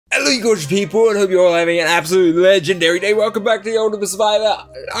Hello you gorgeous people, and hope you're all having an absolute legendary day. Welcome back to the Ultimate Survivor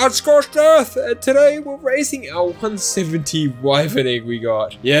on Scorched Earth. And today we're racing our 170 Wyvern egg we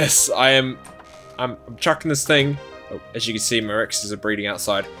got. Yes, I'm chucking this thing. Oh, as you can see, my Rexes are breeding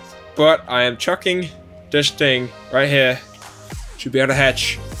outside. But I am chucking this thing right here. Should be able to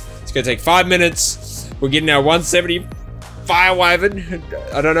hatch. It's gonna take 5 minutes. We're getting our 170 Fire Wyvern.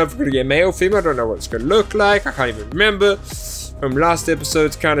 I don't know if we're gonna get male or female. I don't know what it's gonna look like. I can't even remember. From last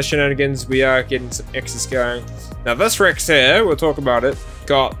episode's kind of shenanigans, we are getting some X's going. Now this Rex here, we'll talk about it,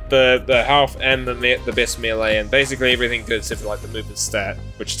 got the health and the best melee and basically everything good except for like the movement stat,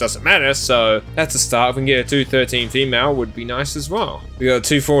 which doesn't matter, so that's a start. If we can get a 213 female, would be nice as well. We got a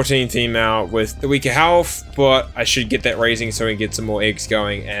 214 female with the weaker health, but I should get that raising so we can get some more eggs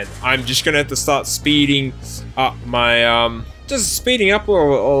going, and I'm just gonna have to start speeding up my just speeding up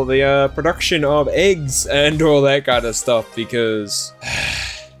all the production of eggs and all that kind of stuff because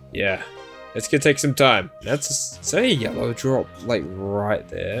yeah, it's gonna take some time. Is that a yellow drop like right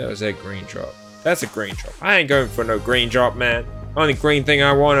there, or is that a green drop? That's a green drop. I ain't going for no green drop, man. Only green thing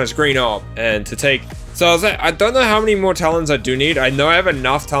I want is green orb. And to take, so I don't know how many more talents I do need. I know I have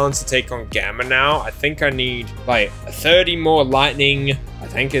enough talents to take on Gamma now. I think I need like 30 more lightning. I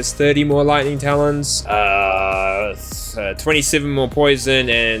think it's 30 more lightning talents, 27 more poison,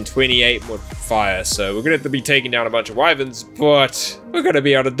 and 28 more fire. So we're gonna have to be taking down a bunch of wyverns, but we're gonna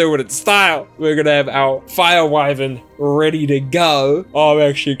be able to do it in style. We're gonna have our fire wyvern ready to go. Oh, I'm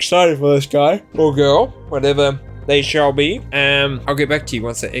actually excited for this guy or girl, whatever they shall be. I'll get back to you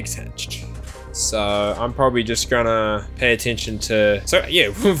once the egg's hatched. So I'm probably just gonna pay attention to. So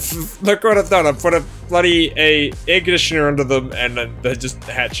yeah, look what I've done. I've put a bloody air conditioner under them, and they're just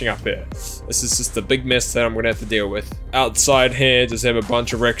hatching up here. This is just a big mess that I'm gonna have to deal with. Outside here, just have a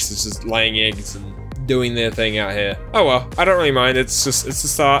bunch of Rexes just laying eggs and doing their thing out here. Oh well, I don't really mind. It's a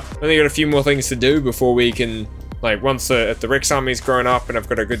start. I only got a few more things to do before we can, like, once if the Rex army's grown up and I've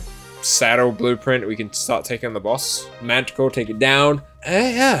got a good saddle blueprint, we can start taking the boss. Manticore, take it down.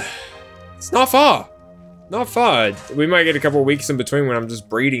 Yeah. It's not far. Not far. We might get a couple of weeks in between when I'm just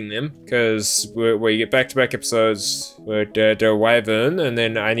breeding them, because we get back-to-back episodes with the Wyvern, and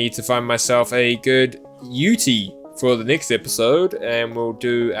then I need to find myself a good Uti for the next episode, and we'll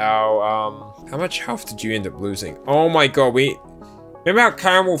do our, how much health did you end up losing? Oh my god, remember how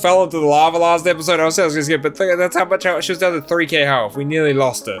Caramel fell into the lava last episode? I was gonna get, but that's how much health. She was down to 3k health. We nearly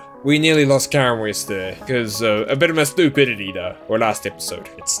lost her. We nearly lost Caramel yesterday because a bit of my stupidity though. Or last episode.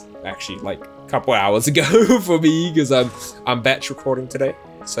 It's actually like a couple hours ago for me because I'm batch recording today.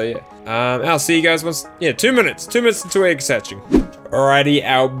 So yeah. I'll see you guys once. Yeah, 2 minutes. 2 minutes until eggs hatching. Alrighty,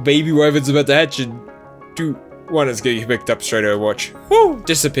 our baby wyvern's about to hatch and 2, 1 is gonna get picked up straight away. Watch. Woo!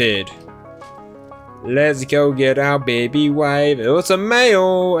 Disappeared. Let's go get our baby wyvern. Oh, it's a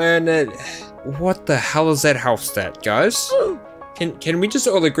male, and what the hell is that health stat, guys? Can we just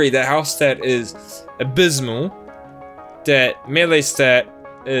all agree that health stat is abysmal? That melee stat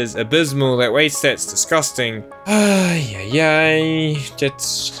is abysmal. That weight stat's disgusting. Ay,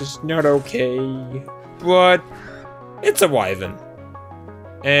 that's just not okay. But it's a wyvern,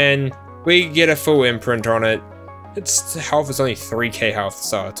 and we get a full imprint on it. Its health is only 3k health,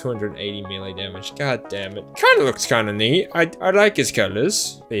 so 280 melee damage. God damn it. Kinda looks kinda neat. I like his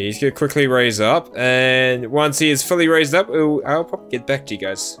colors. He's gonna quickly raise up, and once he is fully raised up, I'll probably get back to you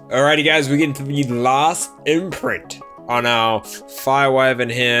guys. Alrighty guys, we're getting to the last imprint on our Fire Wyvern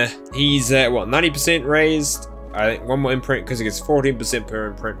here. He's at what, 90% raised? I think one more imprint, because it gets 14% per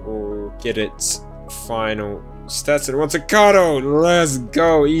imprint, will get its final stats. And wants a cuddle. Let's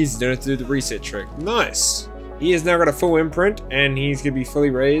go. Easy, don't have to do the reset trick. Nice. He has now got a full imprint, and he's gonna be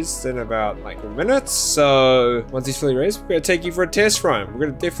fully raised in about like a minute. So once he's fully raised, we're gonna take you for a test run. We're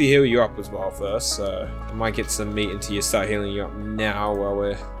gonna definitely heal you up as well first. So I might get some meat into you, start healing you up now while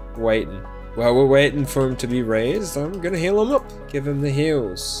we're waiting. While we're waiting for him to be raised, I'm gonna heal him up. Give him the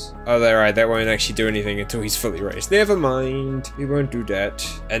heals. Oh, they're right. That won't actually do anything until he's fully raised. Never mind. We won't do that.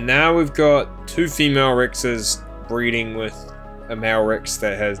 And now we've got 2 female Rexes breeding with a male Rex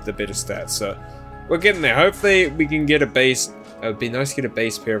that has the better stats. So we're getting there. Hopefully we can get a base. It would be nice to get a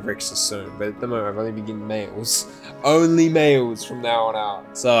base pair of Rexes soon, but at the moment I've only been getting males. Only males from now on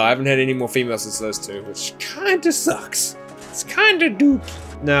out. So I haven't had any more females since those 2, which kinda sucks. It's kinda dope.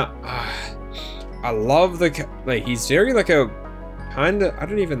 Now, I love the, like, he's very like a kinda, I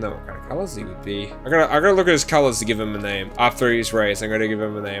don't even know what kind of colors he would be. I gotta look at his colors to give him a name. After he's raised, I'm gonna give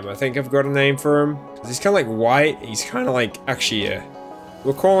him a name. I think I've got a name for him. He's kinda like white. He's kinda like, actually yeah.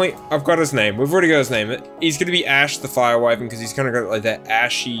 We're calling, I've got his name. We've already got his name. He's gonna be Ash the Fire Wyvern because he's kind of got like that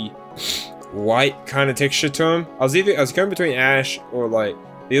ashy white kind of texture to him. I was going between Ash or like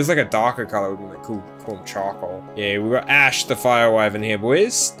There's like a darker color, would be like cool, call them charcoal. Yeah, we got Ash the Fire Wyvern here,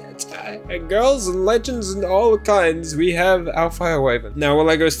 boys. And girls and legends and all kinds, we have our Fire Wyvern. Now, will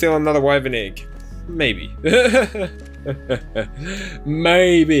I go steal another Wyvern egg? Maybe.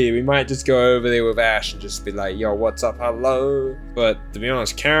 Maybe. We might just go over there with Ash and just be like, yo, what's up, hello? But to be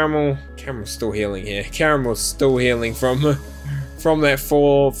honest, Caramel's still healing here. Caramel's still healing from that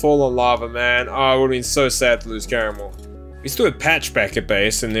fallen lava, man. Oh, it would have been so sad to lose Caramel. We still have Patch back at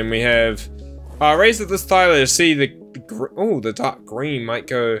base, and then we have Razor this Tyler to see the dark green might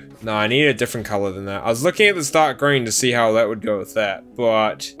go. No, I need a different color than that. I was looking at this dark green to see how that would go with that,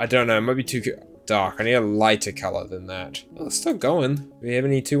 but I don't know, it might be too dark. I need a lighter color than that. Oh, it's still going. Do we have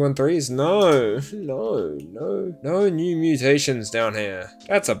any 213s? No new mutations down here.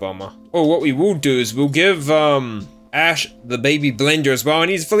 That's a bummer. Oh, what we will do is we'll give Ash the baby blender as well,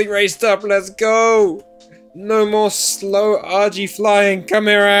 and he's fully raised up. Let's go. No more slow RG flying. Come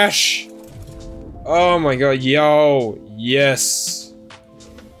here, Ash. Oh my god, yo, yes.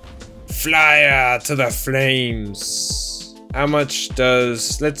 Flyer to the flames. How much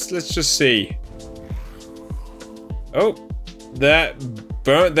does, let's just see. Oh, that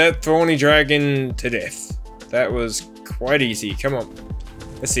burnt that thorny dragon to death. That was quite easy. Come on.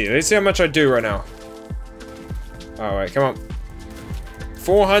 Let's see how much I do right now. Alright, come on.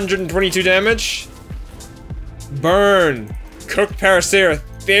 422 damage. Burn. Cooked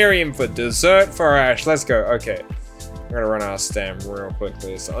Paraceratherium for dessert for Ash. Let's go. Okay. I'm gonna run out of stam real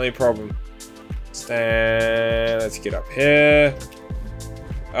quickly. It's the only problem. Stam. Let's get up here.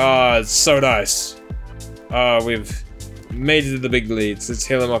 Oh, it's so nice. We've made it to the big leads. Let's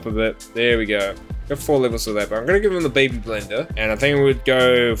heal him up a bit. There we go. Got 4 levels for that, but I'm gonna give him the baby blender, and I think we would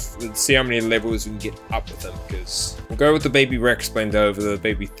go see how many levels we can get up with him, because we'll go with the baby Rex blender over the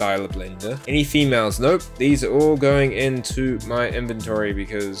baby Thyla blender. Any females? Nope. These are all going into my inventory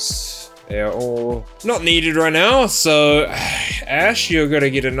because they are all not needed right now. So, Ash, you're gonna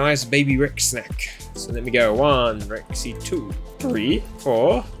get a nice baby Rex snack. So let me go. 1, Rexy, 2, 3,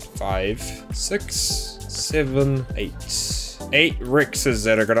 4, 5, 6, 7, 8. 8 Rexes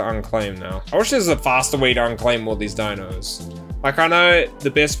that are gonna unclaim now. I wish there's a faster way to unclaim all these dinos. Like, I know the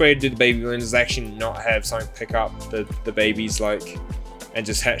best way to do the baby blend is actually not have something pick up the babies, like, and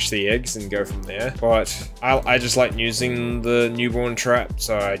just hatch the eggs and go from there. But I just like using the newborn trap,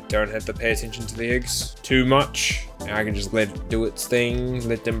 so I don't have to pay attention to the eggs too much. And I can just let it do its thing,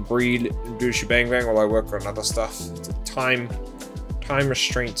 let them breed, do shebang bang while I work on other stuff. It's a time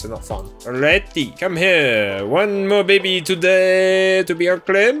restraints are not fun. Alrighty, come here. 1 more baby today to be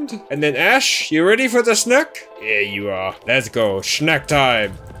unclaimed. And then Ash, you ready for the snack? Yeah, you are. Let's go. Snack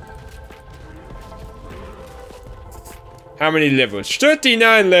time. How many levels?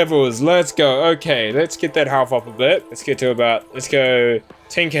 39 levels. Let's go. Okay, let's get that health up a bit. Let's go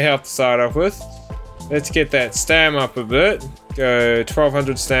 10k health to start off with. Let's get that stam up a bit. Go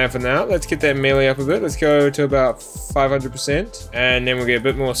 1200 stam for now. Let's get that melee up a bit. Let's go to about 500%. And then we'll get a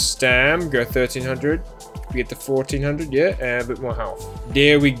bit more stam. Go 1300. We get to 1400, yeah, and a bit more health.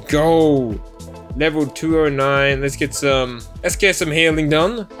 There we go. Level 209. Let's get some healing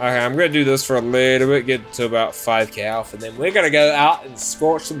done. Okay, I'm gonna do this for a little bit, get to about 5k health, and then we're gonna go out and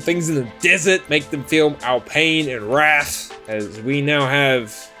scorch some things in the desert, make them feel our pain and wrath, as we now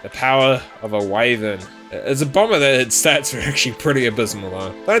have the power of a wyvern. It's a bummer that its stats are actually pretty abysmal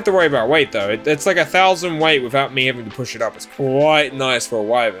though. Don't have to worry about weight though. It's like 1,000 weight without me having to push it up. It's quite nice for a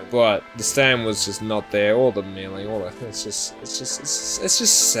wyvern, but the stam was just not there, or the melee, or the, it's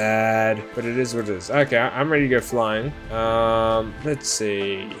just sad, but it is what it is. Okay, I'm ready to go flying. Let's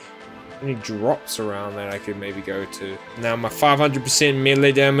see. Any drops around that I could maybe go to. Now my 500%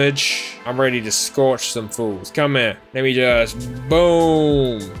 melee damage. I'm ready to scorch some fools. Come here. Let me just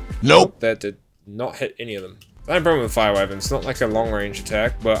boom. Nope. That did not hit any of them. I have a problem with Fire Wyvern. It's not like a long range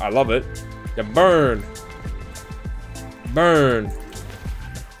attack, but I love it. Yeah, burn. Burn.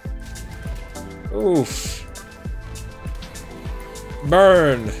 Oof.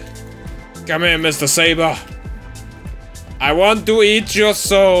 Burn. Come here, Mr. Saber. I want to eat your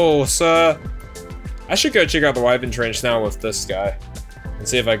soul, sir. I should go check out the Wyvern Trench now with this guy and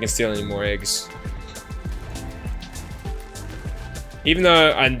see if I can steal any more eggs. Even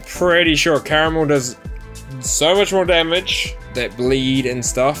though I'm pretty sure Caramel does so much more damage, that bleed and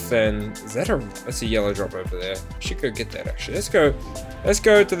stuff, and that's a yellow drop over there. Should go get that actually. Let's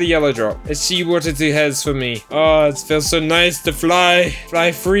go to the yellow drop. Let's see what it has for me. Oh, it feels so nice to fly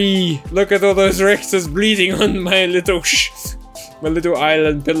free. Look at all those Rexes bleeding on my little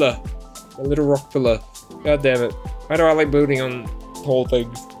island pillar, my little rock pillar. God damn it! Why do I like building on whole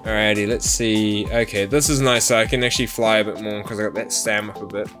things. Alrighty, let's see. Okay, this is nice. So I can actually fly a bit more because I got that stam up a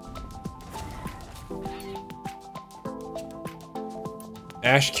bit.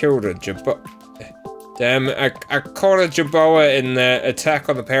 Ash killed a Jabba. Damn, I caught a Jabboa in the attack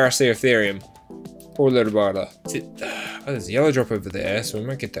on the Paraceotherium. Poor little brother. Oh, there's a yellow drop over there, so we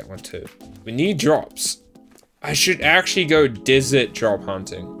might get that one too. We need drops. I should actually go desert drop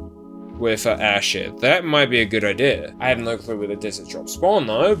hunting with Ash here. That might be a good idea. I have no clue where the desert drops spawn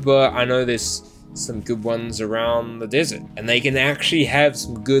though, but I know there's some good ones around the desert. And they can actually have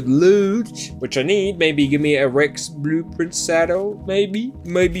some good loot, which I need. Maybe give me a Rex blueprint saddle, maybe?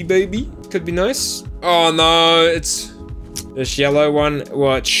 Maybe, baby. Could be nice. Oh no, it's this yellow one.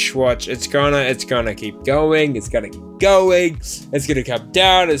 Watch. It's gonna keep going. It's gonna keep going. It's gonna come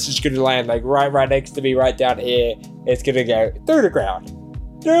down. It's just gonna land like right next to me, right down here. It's gonna go through the ground.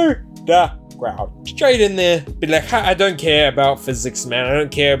 Through the ground. Straight in there. Be like, I don't care about physics, man. I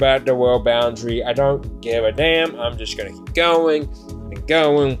don't care about the world boundary. I don't give a damn. I'm just gonna keep going and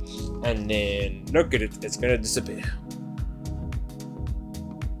going. And then look at it. It's gonna disappear.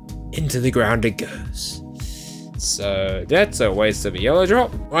 Into the ground it goes. So that's a waste of a yellow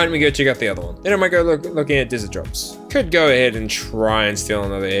drop. Why don't we go check out the other one? Then I might go looking at desert drops. Could go ahead and try and steal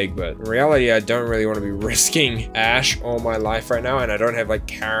another egg, but in reality, I don't really want to be risking Ash all my life right now, and I don't have like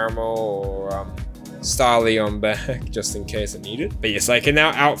Caramel or Starly on back just in case I need it. But yes, I can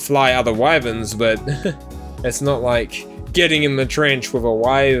now outfly other Wyverns, but it's not like getting in the trench with a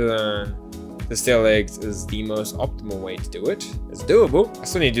Wyvern to steal eggs is the most optimal way to do it. It's doable. I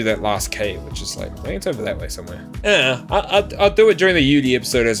still need to do that last cave, which is like, I think it's over that way somewhere. Yeah, I'll do it during the UD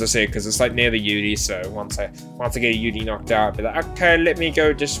episode, as I said, because it's like near the UD. So once I get a UD knocked out, I'll be like, okay, let me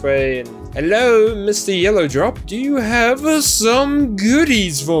go this way. And hello, Mr. Yellow Drop. Do you have some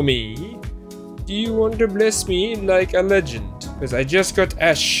goodies for me? Do you want to bless me like a legend? Because I just got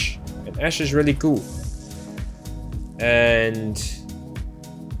Ash, and Ash is really cool. And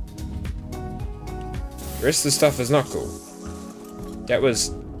the rest of the stuff is not cool. That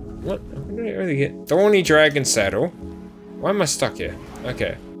was... What? What did I really get? Thorny Dragon Saddle. Why am I stuck here?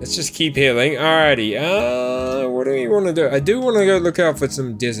 Okay. Let's just keep healing. Alrighty. What do we want to do? I do want to go look out for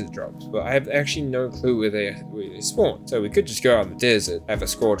some desert drops, but I have actually no clue where they spawn. So we could just go out in the desert, have a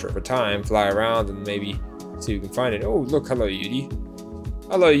Scorched for a time, fly around, and maybe see if we can find it. Oh, look. Hello, UD.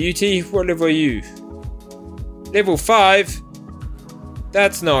 Hello, UT. What level are you? Level 5?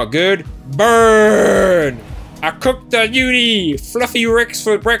 That's not good. Burn! I cooked a UD! Fluffy Rex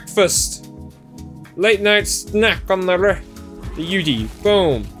for breakfast! Late night snack on the UD.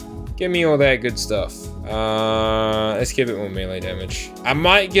 Boom! Give me all that good stuff. Let's give it more melee damage. I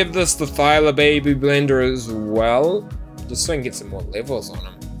might give this the Thyla Baby Blender as well, just so I can get some more levels on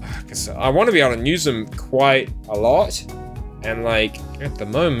him. Cause I want to be able to use him quite a lot, and like at the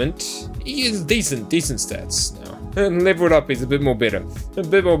moment, he is decent stats now. And leveled up, he's a bit more better.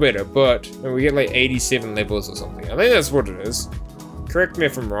 But when we get like 87 levels or something. I think that's what it is. Correct me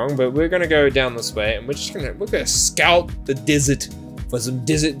if I'm wrong, but we're gonna go down this way and we're gonna scout the desert for some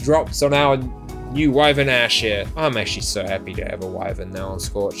desert drops on our new Wyvern Ash here. I'm actually so happy to have a Wyvern now on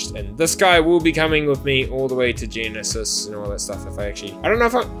Scorched, and this guy will be coming with me all the way to Genesis and all that stuff if I actually... I don't know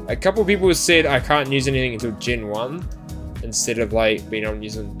if a couple people said I can't use anything until Gen 1 instead of like being able to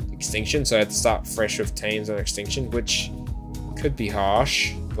use an Extinction, so I had to start fresh with Tames on Extinction, which could be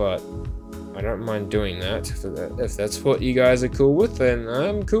harsh, but I don't mind doing that. If that's what you guys are cool with, then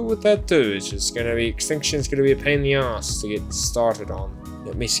I'm cool with that too. It's just gonna be... Extinction's gonna be a pain in the ass to get started on.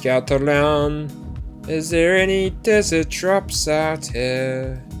 Let me scout around. Is there any desert drops out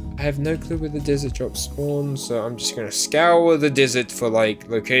here? I have no clue where the desert drops spawn, so I'm just gonna scour the desert for like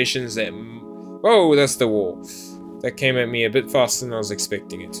locations that... Whoa, that's the wall. That came at me a bit faster than I was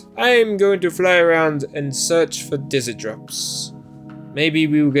expecting it. I'm going to fly around and search for desert drops. Maybe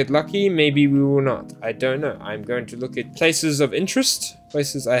we will get lucky, maybe we will not. I don't know. I'm going to look at places of interest,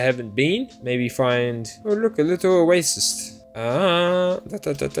 places I haven't been. Maybe find... Oh look, a little oasis. Come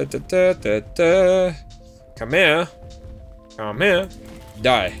here. Come here.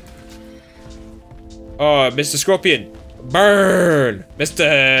 Die. Oh, Mr. Scorpion. Burn!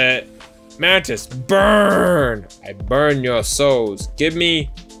 Mr. Mantis, burn! I burn your souls. Give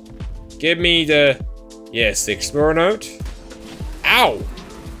me the... Yes, the Explorer Note. Ow!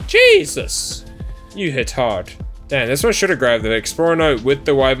 Jesus! You hit hard. Damn, this one should have grabbed the Explorer Note with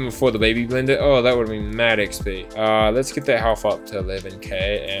the Wyvern before the Baby Blender. Oh, that would have been mad XP. Let's get that health up to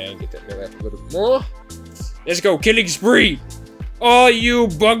 11k and get that melee up a little bit more. Let's go, killing spree! Oh, you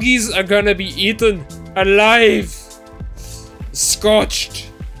buggies are gonna be eaten alive! Scorched!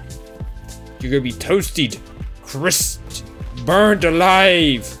 You're gonna be toasted, crisped, Burned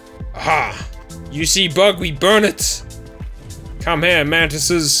alive. Aha. You see bug, we burn it. Come here,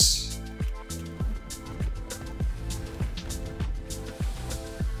 mantises.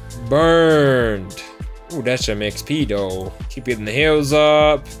 Burned. Ooh, that's some XP though. Keep getting the heals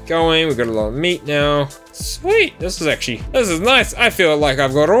up. Going, we got a lot of meat now. Sweet, this is nice. I feel like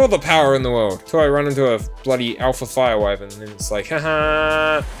I've got all the power in the world. Till I run into a bloody alpha fire wyvern and it's like,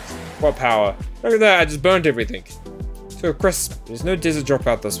 haha, what power? Look at that, I just burnt everything. So crisp, there's no desert drop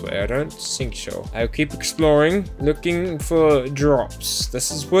out this way, I don't think so. I'll keep exploring, looking for drops.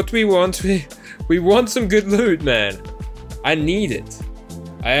 This is what we want. We want some good loot, man. I need it.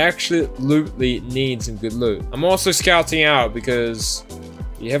 I absolutely need some good loot. I'm also scouting out because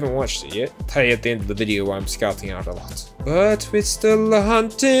you haven't watched it yet. I'll tell you at the end of the video why I'm scouting out a lot. But we're still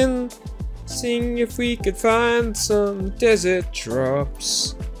hunting, seeing if we could find some desert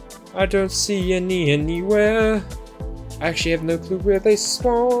drops. I don't see any anywhere. I actually have no clue where they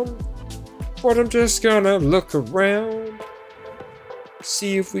spawn. But I'm just gonna look around,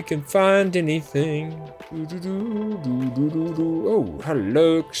 see if we can find anything. Oh,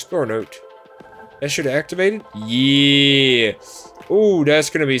 hello, Explorer Note. That should have activated? Yeah. Oh, that's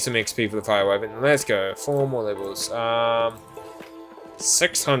gonna be some XP for the fire wyvern. Let's go. 4 more levels.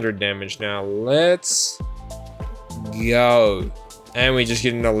 600 damage now. Let's go. And we just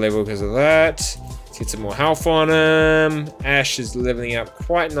get another level because of that. Let's get some more health on him. Ash is leveling up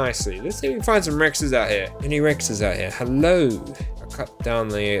quite nicely. Let's see if we can find some Rexes out here. Any Rexes out here? Hello. Cut down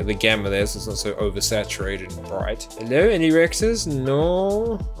the gamma there so it's not so oversaturated and bright. Hello, any Rexes?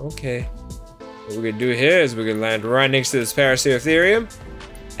 No? Okay. What we're gonna do here is we're gonna land right next to this Paraceratherium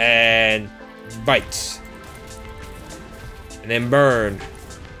and bite. And then burn.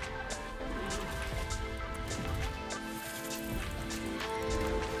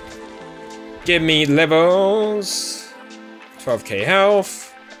 Give me levels. 12k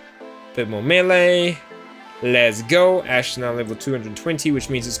health. Bit more melee. Let's go. Ash is now level 220, which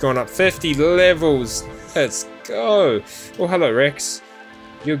means it's gone up 50 levels. Let's go. Oh, hello, Rex.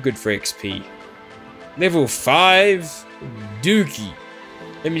 You're good for XP. Level 5. Dookie.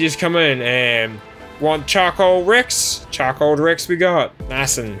 Let me just come in and want charcoal Rex? Charcoal Rex we got.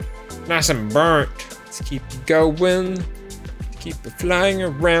 Nice and burnt. Let's keep going. Keep it flying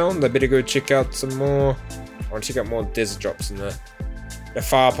around. I better go check out some more. I want to check out more desert drops in the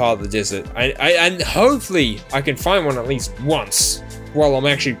far part of the desert. And hopefully I can find one at least once while I'm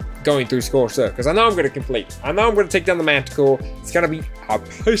actually going through Scorched because I know I'm going to complete. I know I'm going to take down the Manticore. It's going to be a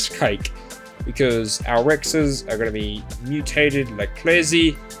push cake because our Rexes are going to be mutated like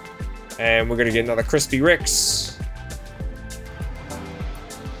crazy, and we're going to get another crispy Rex.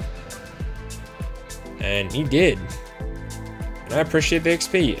 And he did. And I appreciate the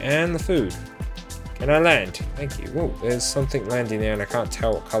XP and the food. Can I land? Thank you. Whoa, there's something landing there and I can't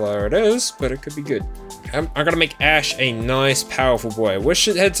tell what color it is, but it could be good. I'm gonna make Ash a nice, powerful boy. I wish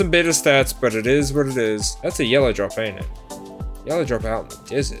it had some better stats, but it is what it is. That's a yellow drop, ain't it? Yellow drop out in the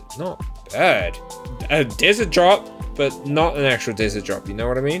desert. Not bad. A desert drop, but not an actual desert drop. You know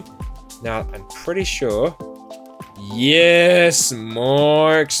what I mean? Now, I'm pretty sure. Yes,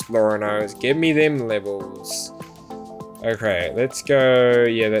 more Explorer Notes. Give me them levels. Okay, let's go.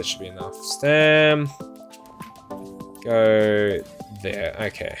 Yeah, that should be enough. Stam. Go there.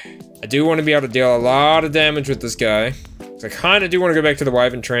 Okay. I do want to be able to deal a lot of damage with this guy. So I kind of do want to go back to the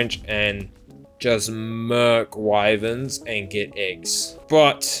Wyvern Trench and just murk wyverns and get eggs.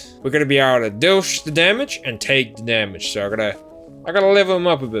 But we're going to be able to dish the damage and take the damage. So I gotta level him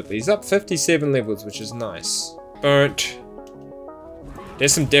up a bit. But he's up 57 levels, which is nice. Burnt.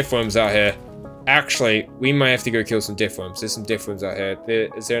 There's some deathworms out here. Actually, we might have to go kill some deathworms. There's some deathworms out here.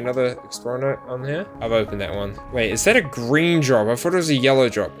 Is there another Explorer Note on here? I've opened that one. Wait, is that a green drop? I thought it was a yellow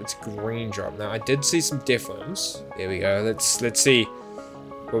drop. It's a green drop. Now, I did see some deathworms. There we go. Let's see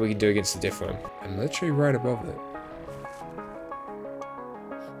what we can do against the deathworm. I'm literally right above it.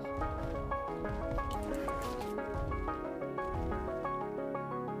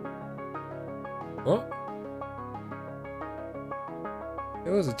 What?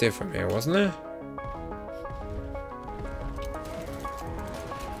 There was a deathworm here, wasn't there?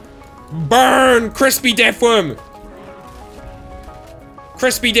 Burn! Crispy deathworm!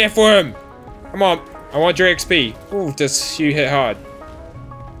 Crispy deathworm! Come on, I want your XP. Ooh, does you hit hard.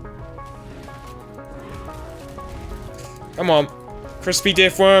 Come on, crispy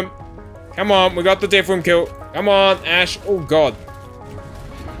deathworm. Come on, we got the deathworm kill. Come on, Ash. Oh god.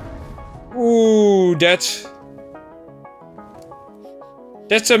 Ooh, that's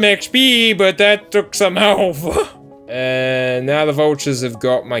some XP, but that took some health. And now the vultures have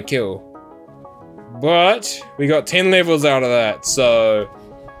got my kill. But we got 10 levels out of that, so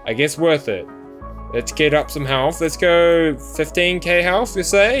I guess worth it. Let's get up some health. Let's go 15k health, you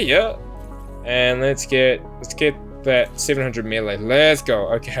say? Yeah. And let's get that 700 melee. Let's go.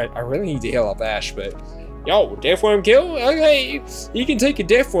 Okay, I really need to heal up Ash, but yo, deathworm kill? Okay, you can take a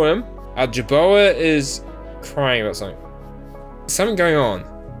deathworm. Our Jaboa is crying about something. Something going on.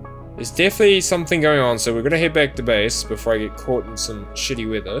 There's definitely something going on, so we're gonna head back to base before I get caught in some shitty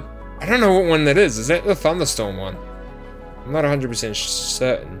weather. I don't know what one that is. Is that the thunderstorm one? I'm not 100%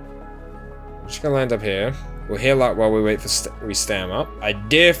 certain. I'm just gonna land up here. We'll heal up while we wait for we stam up. I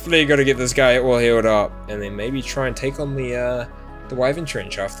definitely gotta get this guy all healed up, and then maybe try and take on the Wyvern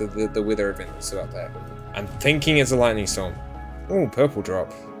trench after the weather event that's about that. I'm thinking it's a lightning storm. Oh, purple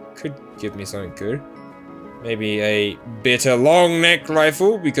drop. Could give me something good. Maybe a better long neck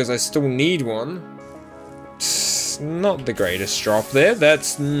rifle, because I still need one. Not the greatest drop there.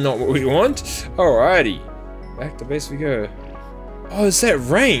 That's not what we want. Alrighty. Back to base we go. Oh, is that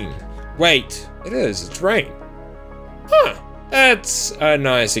rain? Wait, it is. It's rain. Huh. That's a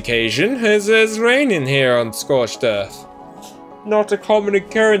nice occasion. There's rain in here on Scorched Earth. Not a common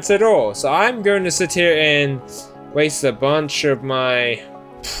occurrence at all. So I'm going to sit here and waste a bunch of my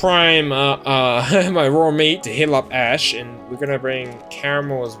prime, my raw meat to heal up Ash, and we're gonna bring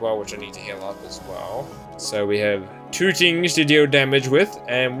Caramel as well, which I need to heal up as well. So we have 2 things to deal damage with,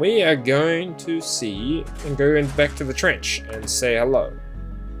 and we are going to see and go back to the trench and say hello.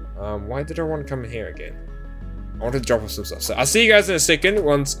 Why did I want to come in here again? I wanted to drop off some stuff. So I'll see you guys in a second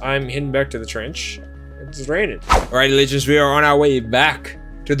once I'm heading back to the trench. It's raining. Alright, legends, we are on our way back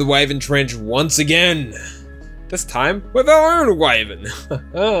to the Wyvern trench once again. This time with our own Wyvern.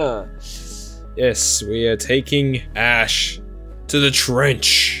 Yes, we are taking Ash to the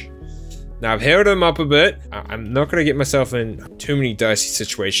trench. Now I've held him up a bit. I'm not gonna get myself in too many dicey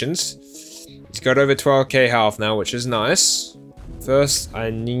situations. He's got over 12k health now, which is nice. First, I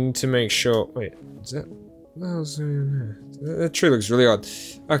need to make sure. Wait, is that? That tree looks really odd.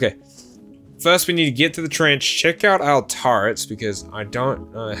 Okay. First, we need to get to the trench, check out our turrets, because I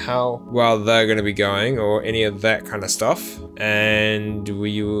don't know how well they're going to be going, or any of that kind of stuff. And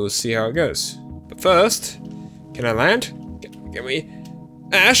we will see how it goes. But first, can I land? Get me.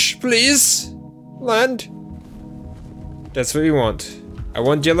 Ash, please! Land! That's what we want. I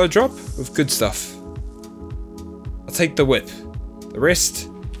want yellow drop with good stuff. I'll take the whip. The rest,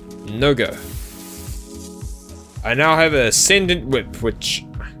 no go. I now have an ascendant whip, which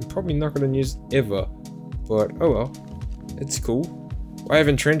I'm probably not going to use ever, but oh well, it's cool.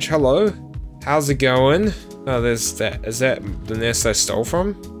 Wyvern trench, hello. How's it going? Oh, there's that. Is that the nest I stole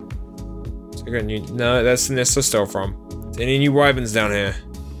from? So I got new. No, that's the nest I stole from. Is there any new wyverns down here?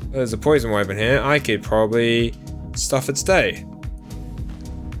 Oh, there's a poison wyvern here. I could probably stuff its day.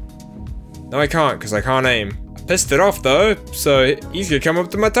 No, I can't, because I can't aim. I pissed it off though, so he's gonna come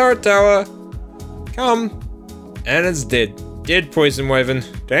up to my turret tower. Come. And it's dead. Dead poison wyvern.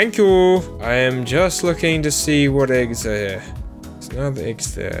 Thank you. I am just looking to see what eggs are here. There's another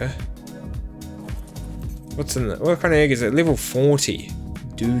eggs there. What's in that? What kind of egg is it? Level 40.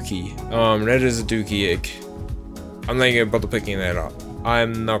 Dookie. That is a dookie egg. I'm not gonna bother picking that up.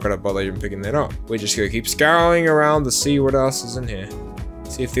 I'm not gonna bother even picking that up. We're just gonna keep scouring around to see what else is in here.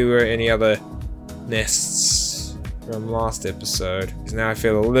 See if there were any other nests from last episode. Because now I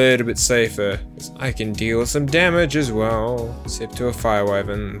feel a little bit safer. Because I can deal some damage as well. Except to a fire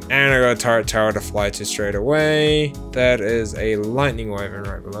wyvern. And I got a turret tower to fly to straight away. That is a lightning wyvern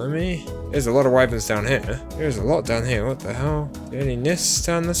right below me. There's a lot of wyverns down here. There's a lot down here. What the hell? Are there any nests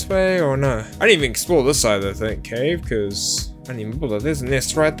down this way or no? I didn't even explore this side of the cave because I didn't even bother. There's a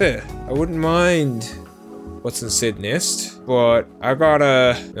nest right there. I wouldn't mind what's in said nest, but I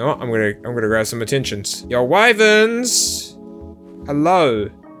gotta. You know what? I'm gonna grab some attentions. Yo, wyverns! Hello.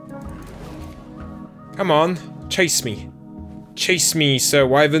 Come on, chase me. Chase me, Sir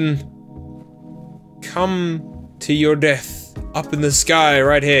Wyvern. Come to your death. Up in the sky,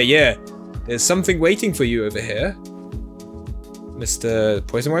 right here. Yeah, there's something waiting for you over here, Mr.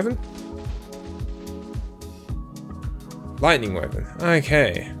 Poison Wyvern. Lightning Wyvern.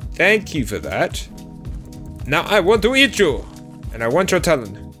 Okay, thank you for that. Now I want to eat you, and I want your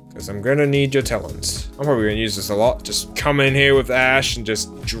talon, because I'm gonna need your talons. I'm probably gonna use this a lot. Just come in here with Ash and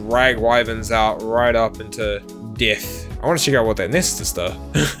just drag wyverns out right up into death. I want to check out what that nest is though.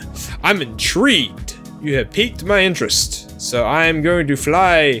 I'm intrigued. You have piqued my interest. So I am going to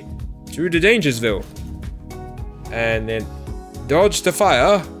fly through the Dangersville, and then dodge the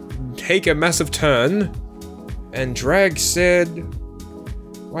fire, take a massive turn, and drag said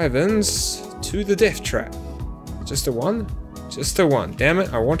wyverns to the death trap. Just a one? Just the one. Damn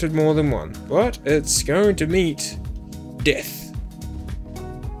it, I wanted more than one. But it's going to meet death.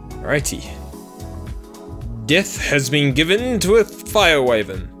 Alrighty. Death has been given to a fire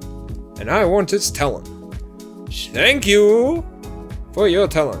wyvern. And I want its talon. Thank you for your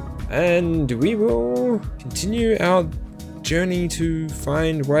talon. And we will continue our journey to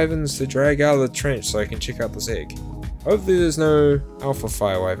find wyverns to drag out of the trench so I can check out this egg. Hopefully there's no alpha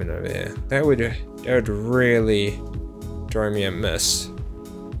fire wyvern over here. That would really drive me a miss. I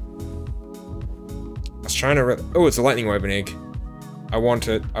was trying to oh, it's a lightning wyvern egg. I want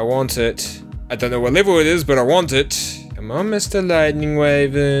it. I want it. I don't know what level it is, but I want it. Come on, Mr. Lightning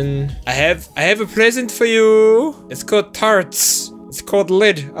Wyvern. I have a present for you. It's called turrets. It's called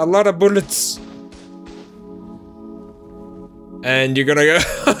lead. A lot of bullets. And you're gonna go.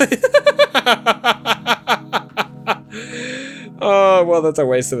 Oh, well, that's a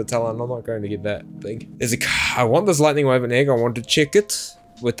waste of a talent. I'm not going to get that big. I want this lightning wyvern egg. I want to check it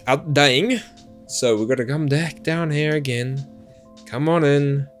without dying. So we're gonna come back down here again. Come on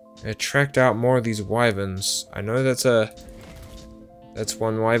in. Attract out more of these wyverns. I know that's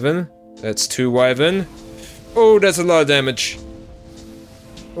one wyvern. That's two wyvern. Oh, that's a lot of damage.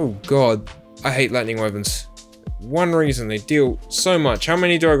 Oh god, I hate lightning wyverns. One reason they deal so much. How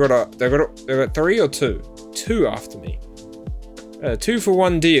many do I got? They got 3 or 2? 2 after me. 2 for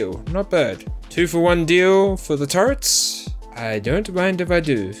 1 deal. Not bad. 2 for 1 deal for the turrets. I don't mind if I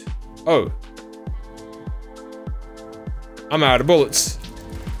do. Oh, I'm out of bullets.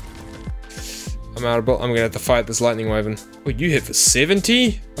 I'm gonna have to fight this lightning wyvern. Oh, you hit for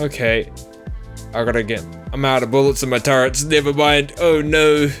 70? Okay. I'm out of bullets in my turrets. Never mind. Oh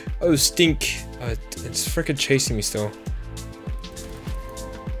no. Oh stink. It's freaking chasing me still.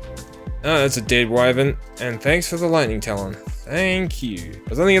 Oh, that's a dead wyvern. And thanks for the lightning talon. Thank you. I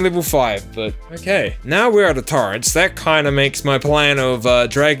was only at level 5, but okay. Now we're out of turrets. That kind of makes my plan of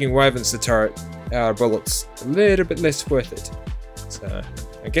dragging wyverns to turret out of bullets a little bit less worth it. So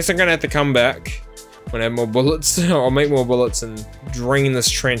I guess I'm gonna have to come back when I have more bullets. I'll make more bullets and drain this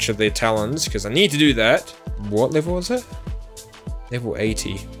trench of their talons, because I need to do that. What level is it? Level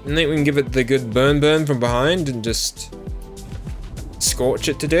 80. And then we can give it the good burn from behind and just scorch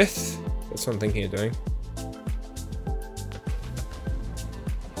it to death. That's what I'm thinking of doing.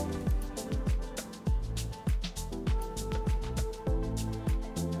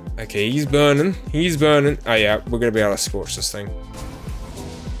 Okay, he's burning. He's burning. Oh yeah, we're gonna be able to scorch this thing.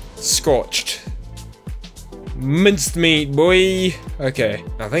 Scorched. Minced meat, boy. Okay.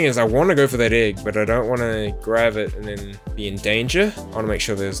 Now, the thing is, I want to go for that egg, but I don't want to grab it and then be in danger. I want to make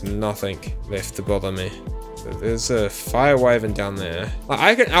sure there's nothing left to bother me. So there's a fire wyvern down there.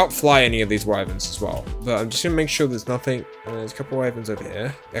 I can outfly any of these wyverns as well, but I'm just gonna make sure there's nothing. There's a couple wyverns over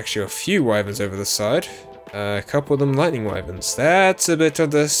here. Actually, a few wyverns over this side. A couple of them lightning wyverns. That's a bit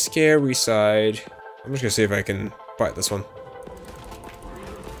on the scary side. I'm just gonna see if I can bite this one.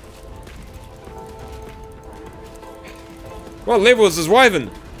 What level is this wyvern?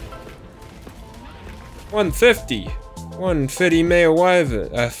 150. 150 male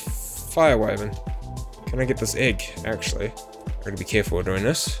wyvern. Fire wyvern. Can I get this egg, actually? I gotta be careful doing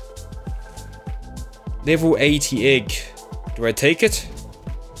this. Level 80 egg. Do I take it?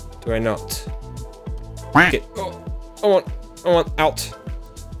 Do I not? Okay. Oh, I want out.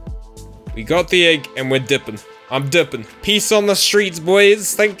 We got the egg and we're dipping. I'm dipping. Peace on the streets,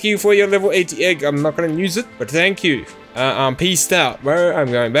 boys. Thank you for your level 80 egg. I'm not gonna use it, but thank you. I'm peaced out, bro.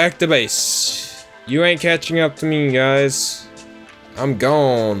 I'm going back to base. You ain't catching up to me, guys. I'm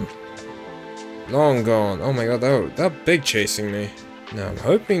gone. Long gone. Oh my god, they're big chasing me. Now, I'm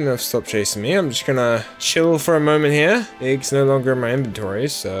hoping they'll stop chasing me. I'm just gonna chill for a moment here. The egg's no longer in my inventory,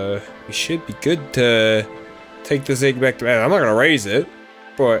 so we should be good to take this egg back to base. I'm not gonna raise it,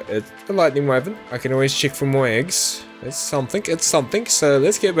 but it's a lightning wyvern. I can always check for more eggs. It's something, so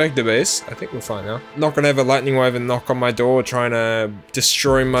let's get back to base. I think we're fine now. Not gonna have a lightning wyvern knock on my door trying to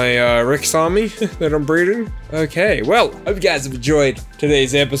destroy my Rex army that I'm breeding. Okay, well, hope you guys have enjoyed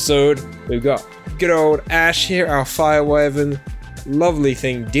today's episode. We've got good old Ash here, our fire wyvern. Lovely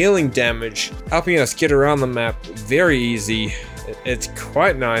thing, dealing damage, helping us get around the map very easy. It's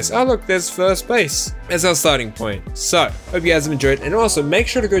quite nice. Oh look, there's first base as our starting point. So, hope you guys have enjoyed, and also make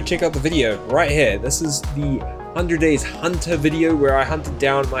sure to go check out the video right here. This is the 100 Days Hunter video where I hunted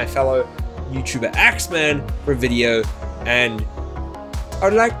down my fellow YouTuber Axeman for a video, and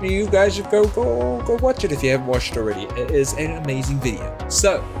I'd like you guys to go watch it if you haven't watched it already. It is an amazing video.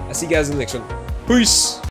 So, I'll see you guys in the next one. Peace!